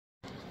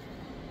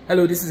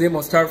Hello, this is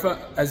Amos Tarfa.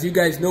 As you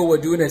guys know, we're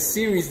doing a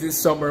series this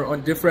summer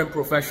on different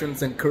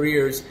professions and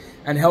careers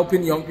and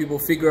helping young people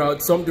figure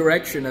out some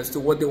direction as to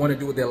what they want to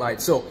do with their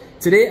lives. So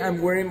today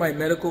I'm wearing my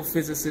medical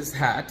physicist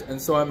hat,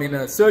 and so I'm in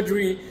a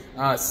surgery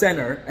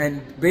center,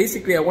 and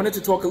basically I wanted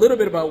to talk a little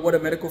bit about what a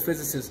medical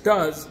physicist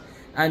does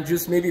and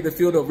just maybe the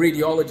field of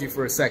radiology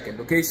for a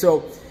second. Okay,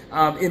 so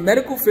in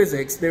medical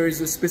physics there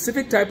is a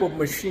specific type of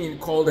machine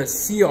called a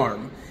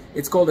C-arm.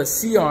 It's called a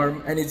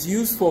C-arm, and it's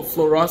used for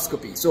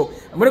fluoroscopy. So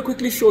I'm going to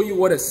quickly show you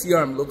what a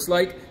C-arm looks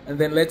like, and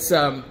then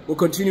we'll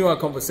continue our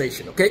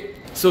conversation, okay?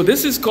 So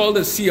this is called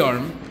a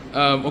C-arm.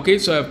 Okay,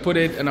 so I've put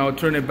it and I'll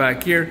turn it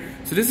back here.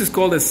 So this is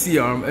called a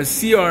C-arm. A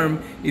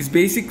C-arm is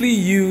basically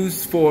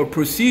used for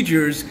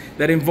procedures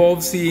that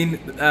involve seeing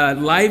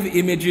live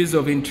images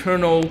of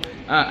internal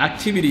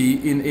activity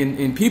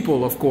in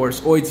people, of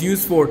course, or it's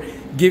used for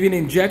giving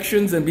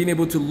injections and being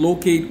able to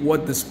locate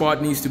what the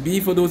spot needs to be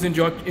for those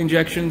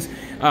injections.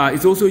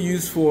 It's also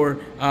used for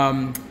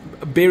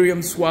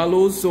barium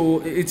swallows,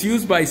 so it's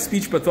used by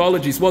speech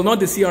pathologists. Well,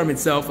 not the C-arm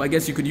itself, I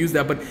guess you could use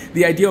that, but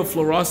the idea of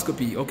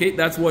fluoroscopy, okay,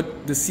 that's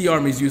what the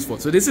C-arm is used for.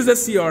 So this is a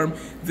C-arm.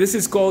 This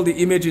is called the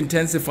image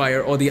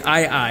intensifier, or the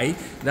II.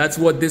 That's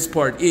what this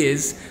part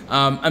is.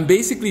 And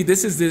basically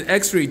this is the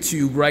X-ray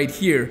tube right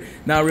here.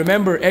 Now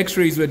remember,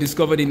 X-rays were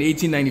discovered in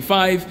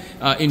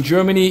 1895 in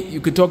Germany.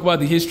 You could talk about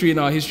the history in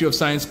our history of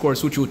science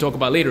course, which we'll talk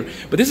about later.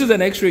 But this is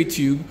an X-ray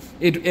tube.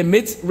 It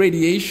emits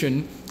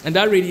radiation, and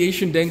that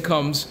radiation then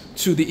comes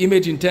to the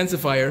image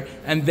intensifier,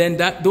 and then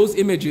those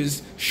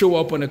images show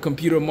up on a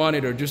computer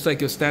monitor, just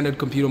like your standard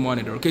computer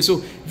monitor. Okay,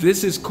 so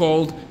this is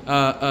called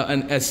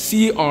a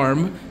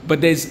C-arm,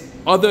 but there's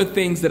other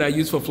things that are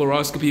used for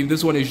fluoroscopy.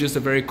 This one is just a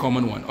very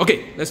common one.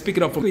 Okay, let's pick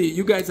it up.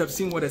 You guys have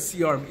seen what a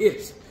C-arm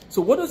is.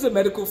 So what does a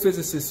medical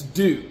physicist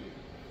do?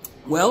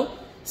 Well,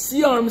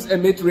 C-arms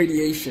emit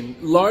radiation,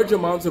 large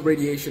amounts of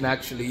radiation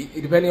actually,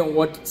 depending on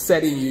what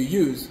setting you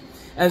use.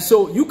 And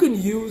so you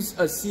can use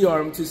a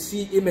C-arm to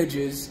see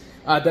images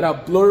that are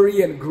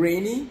blurry and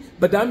grainy,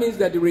 but that means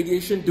that the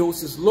radiation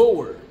dose is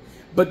lower.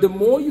 But the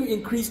more you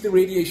increase the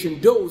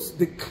radiation dose,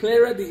 the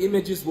clearer the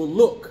images will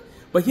look.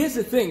 But here's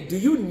the thing, do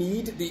you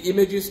need the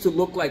images to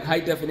look like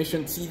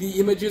high-definition TV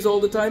images all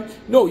the time?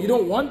 No, you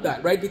don't want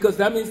that, right? Because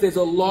that means there's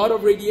a lot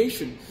of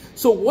radiation.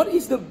 So what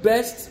is the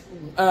best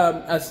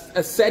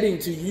a setting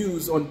to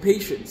use on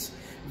patients?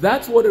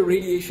 That's what a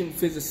radiation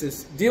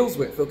physicist deals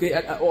with, okay,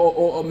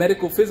 or a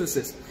medical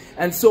physicist.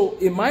 And so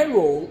in my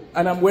role,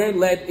 and I'm wearing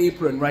lead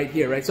apron right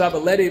here, right? So I have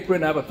a lead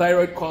apron, I have a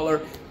thyroid collar,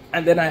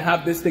 and then I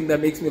have this thing that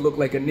makes me look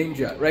like a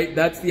ninja, right?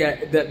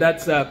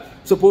 That's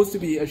supposed to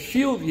be a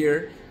shield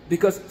here,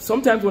 because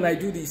sometimes when I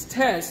do these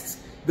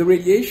tests, the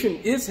radiation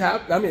is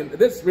happening. I mean,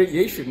 there's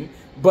radiation,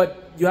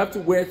 but you have to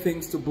wear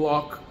things to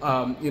block,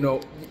 you know,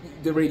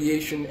 the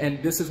radiation,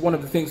 and this is one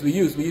of the things we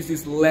use. We use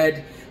these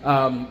lead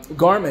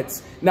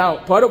garments. Now,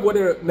 part of what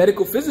a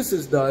medical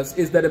physicist does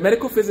is that a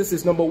medical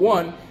physicist, number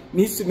one,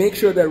 needs to make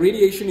sure that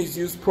radiation is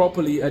used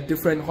properly at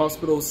different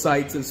hospital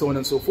sites and so on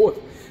and so forth.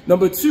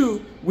 Number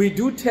two, we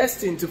do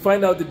testing to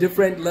find out the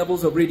different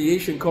levels of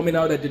radiation coming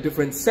out at the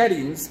different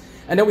settings,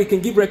 and then we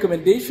can give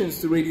recommendations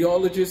to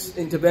radiologists,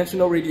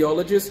 interventional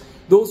radiologists,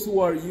 those who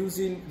are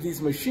using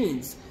these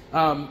machines.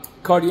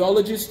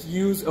 Cardiologists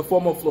use a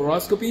form of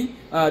fluoroscopy.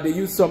 They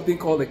use something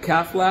called a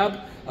cath lab.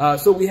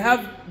 So we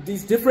have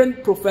these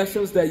different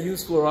professions that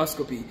use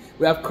fluoroscopy.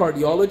 We have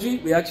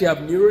cardiology, we actually have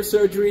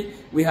neurosurgery,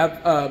 we have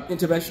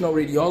interventional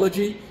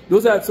radiology.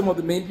 Those are some of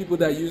the main people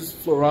that use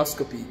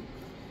fluoroscopy.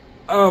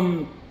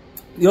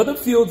 The other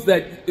fields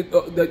that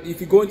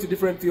if you go into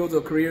different fields or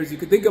careers, you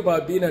could think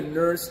about being a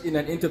nurse in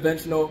an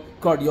interventional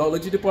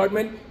cardiology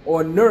department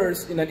or a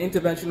nurse in an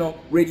interventional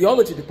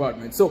radiology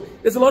department. So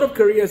there's a lot of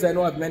careers I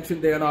know I've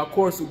mentioned there, and our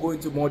course will go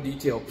into more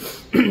detail.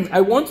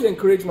 I want to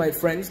encourage my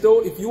friends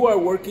though, if you are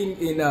working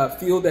in a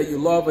field that you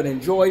love and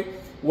enjoy,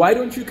 why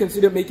don't you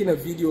consider making a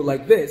video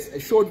like this, a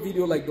short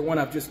video like the one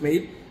I've just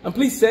made, and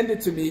please send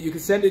it to me. You can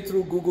send it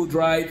through Google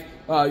Drive,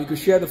 you can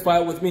share the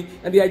file with me.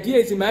 And the idea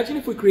is, imagine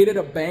if we created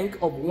a bank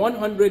of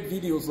 100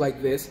 videos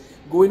like this,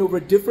 going over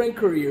different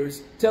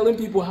careers, telling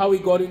people how we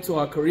got into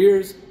our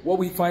careers, what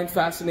we find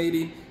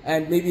fascinating,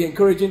 and maybe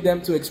encouraging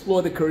them to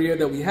explore the career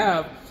that we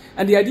have.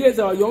 And the idea is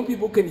that our young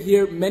people can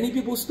hear many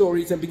people's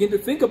stories and begin to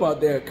think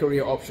about their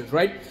career options,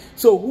 right?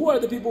 So who are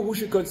the people who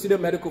should consider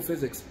medical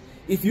physics?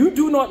 If you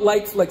do not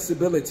like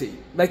flexibility,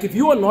 like if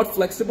you are not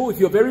flexible, if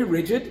you're very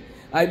rigid,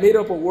 I made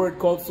up a word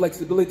called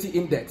flexibility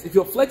index. If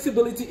your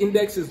flexibility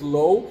index is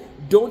low,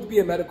 don't be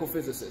a medical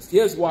physicist.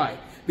 Here's why.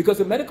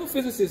 Because a medical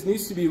physicist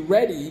needs to be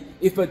ready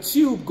if a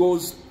tube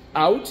goes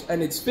out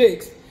and it's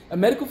fixed. A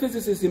medical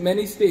physicist in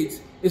many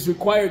states is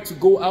required to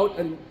go out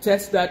and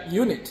test that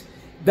unit.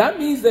 That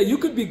means that you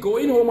could be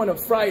going home on a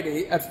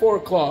Friday at 4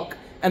 o'clock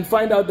and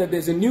find out that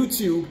there's a new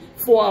tube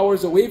 4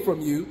 hours away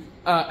from you,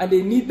 and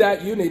they need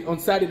that unit on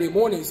Saturday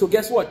morning. So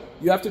guess what?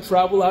 You have to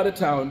travel out of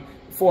town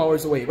 4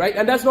 hours away, right?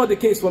 And that's not the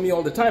case for me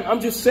all the time. I'm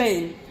just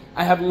saying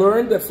I have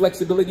learned that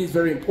flexibility is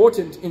very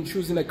important in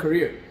choosing a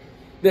career.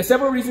 There are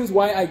several reasons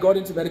why I got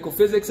into medical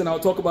physics, and I'll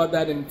talk about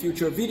that in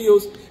future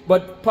videos.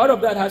 But part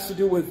of that has to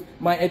do with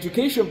my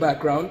education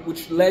background,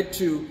 which led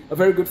to a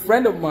very good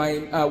friend of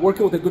mine,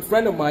 working with a good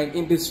friend of mine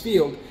in this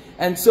field.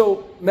 And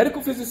so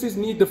medical physicists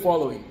need the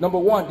following. Number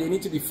one, they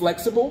need to be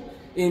flexible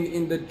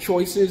in the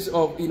choices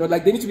of,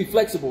 like they need to be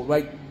flexible,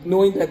 right?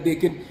 Knowing that they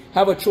can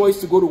have a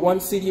choice to go to one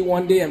city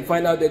one day and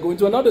find out they're going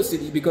to another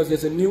city because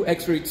there's a new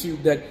X-ray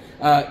tube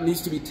that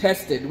needs to be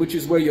tested, which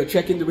is where you're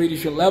checking the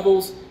radiation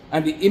levels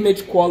and the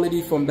image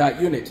quality from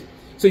that unit.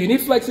 So you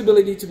need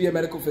flexibility to be a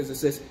medical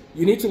physicist.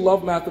 You need to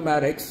love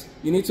mathematics.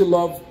 You need to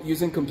love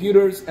using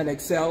computers and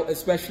Excel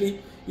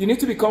especially. You need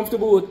to be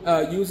comfortable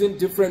with using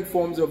different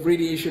forms of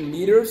radiation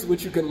meters,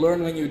 which you can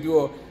learn when you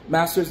do a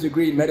master's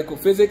degree in medical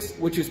physics,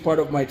 which is part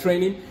of my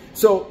training.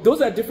 So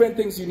those are different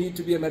things you need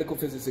to be a medical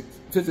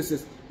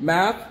physicist.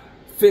 Math,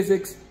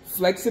 physics,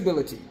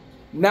 flexibility.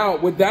 Now,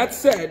 with that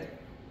said,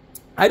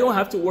 I don't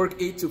have to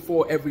work 8 to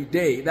 4 every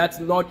day. That's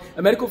not,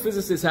 a medical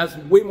physicist has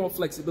way more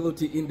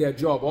flexibility in their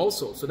job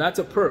also. So that's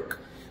a perk.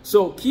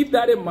 So keep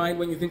that in mind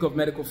when you think of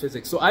medical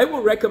physics. So I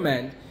will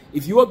recommend,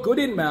 if you are good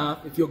in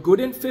math, if you're good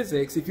in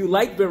physics, if you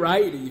like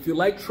variety, if you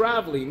like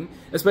traveling,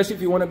 especially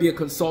if you want to be a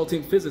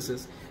consulting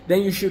physicist,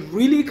 then you should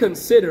really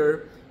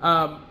consider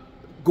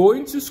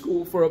going to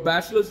school for a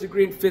bachelor's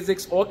degree in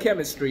physics or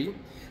chemistry,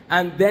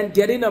 and then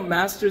getting a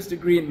master's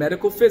degree in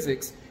medical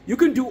physics. You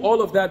can do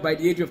all of that by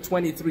the age of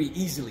 23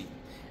 easily.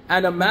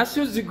 And a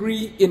master's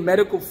degree in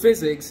medical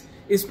physics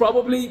is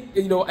probably,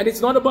 and it's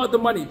not about the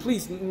money.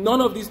 Please,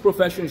 none of these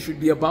professions should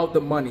be about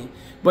the money.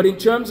 But in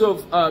terms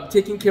of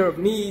taking care of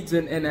needs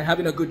and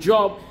having a good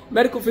job,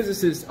 medical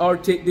physicists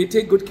they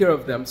take good care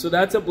of them. So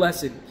that's a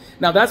blessing.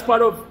 Now, that's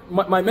part of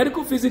my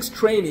medical physics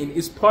training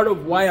is part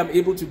of why I'm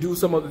able to do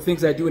some of the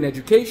things I do in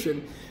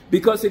education,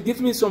 because it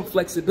gives me some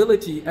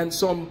flexibility and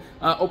some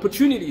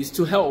opportunities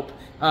to help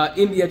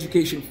in the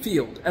education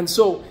field. And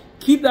so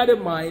keep that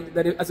in mind,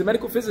 that as a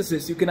medical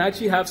physicist, you can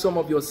actually have some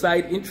of your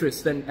side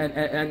interests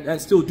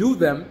and still do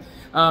them.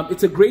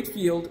 It's a great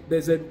field.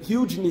 There's a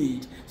huge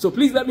need. So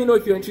please let me know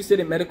if you're interested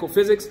in medical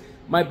physics.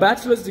 My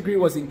bachelor's degree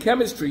was in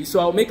chemistry, so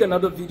I'll make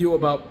another video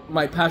about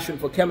my passion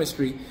for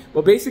chemistry.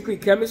 But basically,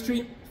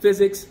 chemistry,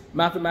 physics,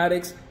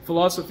 mathematics,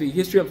 philosophy,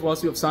 history and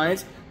philosophy of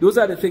science, those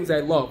are the things I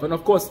love. And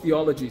of course,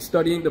 theology,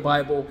 studying the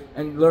Bible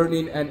and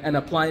learning and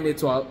applying it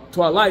to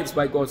our lives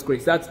by God's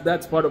grace.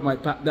 That's part of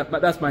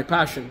that's my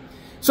passion.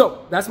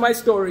 So that's my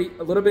story,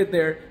 a little bit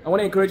there. I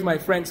want to encourage my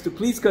friends to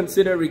please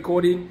consider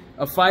recording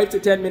a 5 to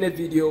 10 minute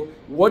video.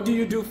 What do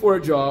you do for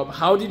a job?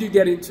 How did you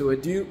get into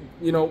it?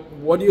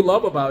 What do you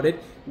love about it?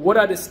 What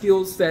are the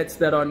skill sets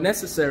that are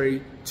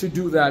necessary to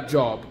do that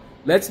job?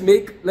 Let's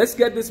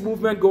get this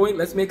movement going.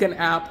 Let's make an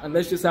app and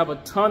let's just have a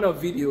ton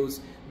of videos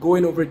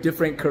going over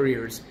different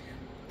careers.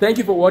 Thank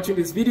you for watching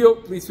this video.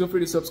 Please feel free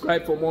to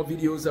subscribe for more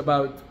videos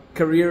about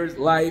careers,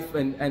 life,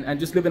 and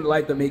just living a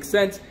life that makes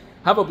sense.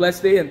 Have a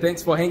blessed day, and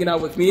thanks for hanging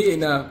out with me in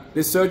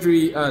this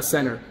surgery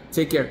center.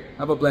 Take care.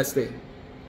 Have a blessed day.